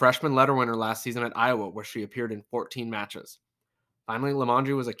 Keller was a freshman letter winner last season at Iowa, where she appeared in 14 matches. Finally,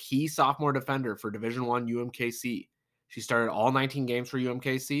 Lamanji was a key sophomore defender for Division I UMKC. She started all 19 games for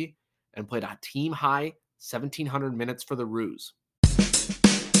UMKC and played a team-high 1,700 minutes for the Roos.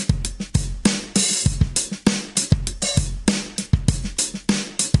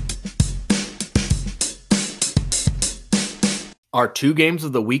 Our 2 games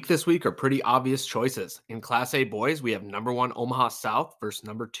of the week this week are pretty obvious choices. In Class A boys, we have number 1 Omaha South versus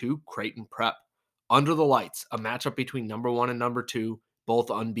number 2 Creighton Prep. Under the lights, a matchup between number 1 and number 2, both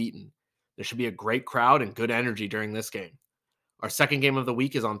unbeaten. There should be a great crowd and good energy during this game. Our second game of the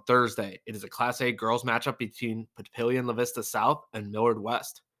week is on Thursday. It is a Class A girls matchup between Papillion La Vista South and Millard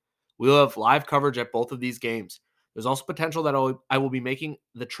West. We'll have live coverage at both of these games. There's also potential that I will be making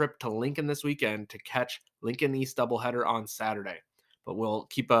the trip to Lincoln this weekend to catch Lincoln East doubleheader on Saturday. But we're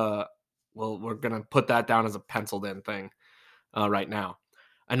going to put that down as a penciled in thing. right now.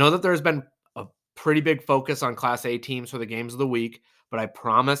 I know that there's been a pretty big focus on Class A teams for the games of the week, but I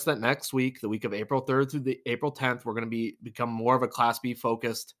promise that next week, the week of April 3rd through the April 10th, we're going to become more of a Class B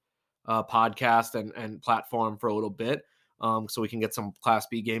focused podcast and platform for a little bit, so we can get some Class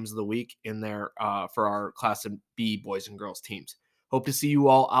B games of the week in there for our Class B boys and girls teams. Hope to see you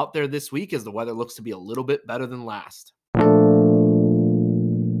all out there this week as the weather looks to be a little bit better than last.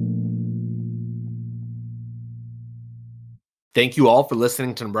 Thank you all for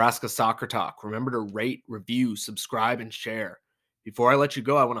listening to Nebraska Soccer Talk. Remember to rate, review, subscribe, and share. Before I let you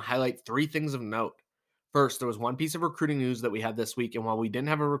go, I want to highlight 3 things of note. First, there was one piece of recruiting news that we had this week, and while we didn't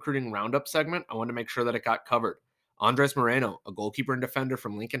have a recruiting roundup segment, I wanted to make sure that it got covered. Andres Moreno, a goalkeeper and defender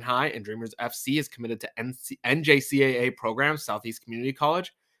from Lincoln High and Dreamers FC, is committed to NJCAA program, Southeast Community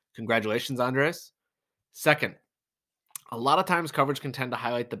College. Congratulations, Andres. Second, a lot of times coverage can tend to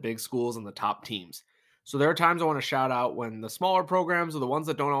highlight the big schools and the top teams. So there are times I want to shout out when the smaller programs or the ones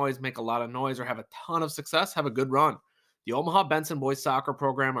that don't always make a lot of noise or have a ton of success have a good run. The Omaha Benson boys soccer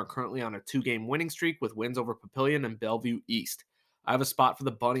program are currently on a 2-game winning streak with wins over Papillion and Bellevue East. I have a spot for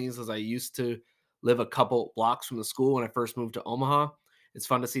the Bunnies as I used to live a couple blocks from the school when I first moved to Omaha. It's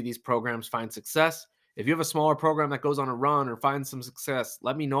fun to see these programs find success. If you have a smaller program that goes on a run or finds some success,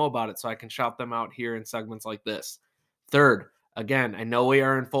 let me know about it so I can shout them out here in segments like this. Third, again, I know we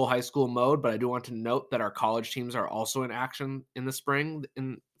are in full high school mode, but I do want to note that our college teams are also in action in the spring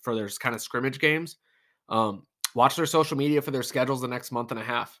for their kind of scrimmage games. Watch their social media for their schedules the next month and a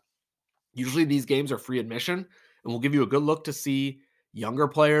half. Usually these games are free admission, and we'll give you a good look to see younger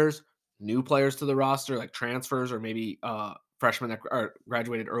players, new players to the roster, like transfers or maybe freshmen that are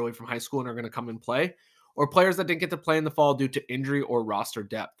graduated early from high school and are going to come and play, or players that didn't get to play in the fall due to injury or roster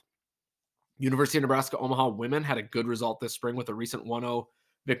depth. University of Nebraska Omaha women had a good result this spring with a recent 1-0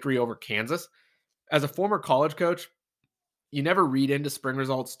 victory over Kansas. As a former college coach, you never read into spring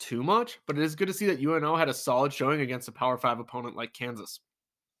results too much, but it is good to see that UNO had a solid showing against a Power 5 opponent like Kansas.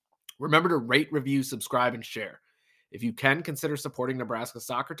 Remember to rate, review, subscribe, and share. If you can, consider supporting Nebraska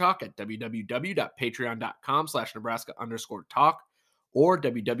Soccer Talk at www.patreon.com/Nebraska_talk or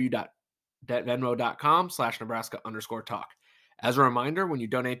www.venmo.com/Nebraska_talk. As a reminder, when you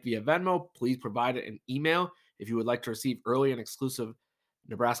donate via Venmo, please provide an email if you would like to receive early and exclusive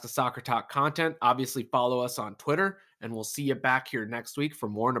Nebraska Soccer Talk content. Obviously, follow us on Twitter, and we'll see you back here next week for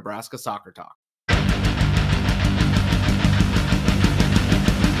more Nebraska Soccer Talk.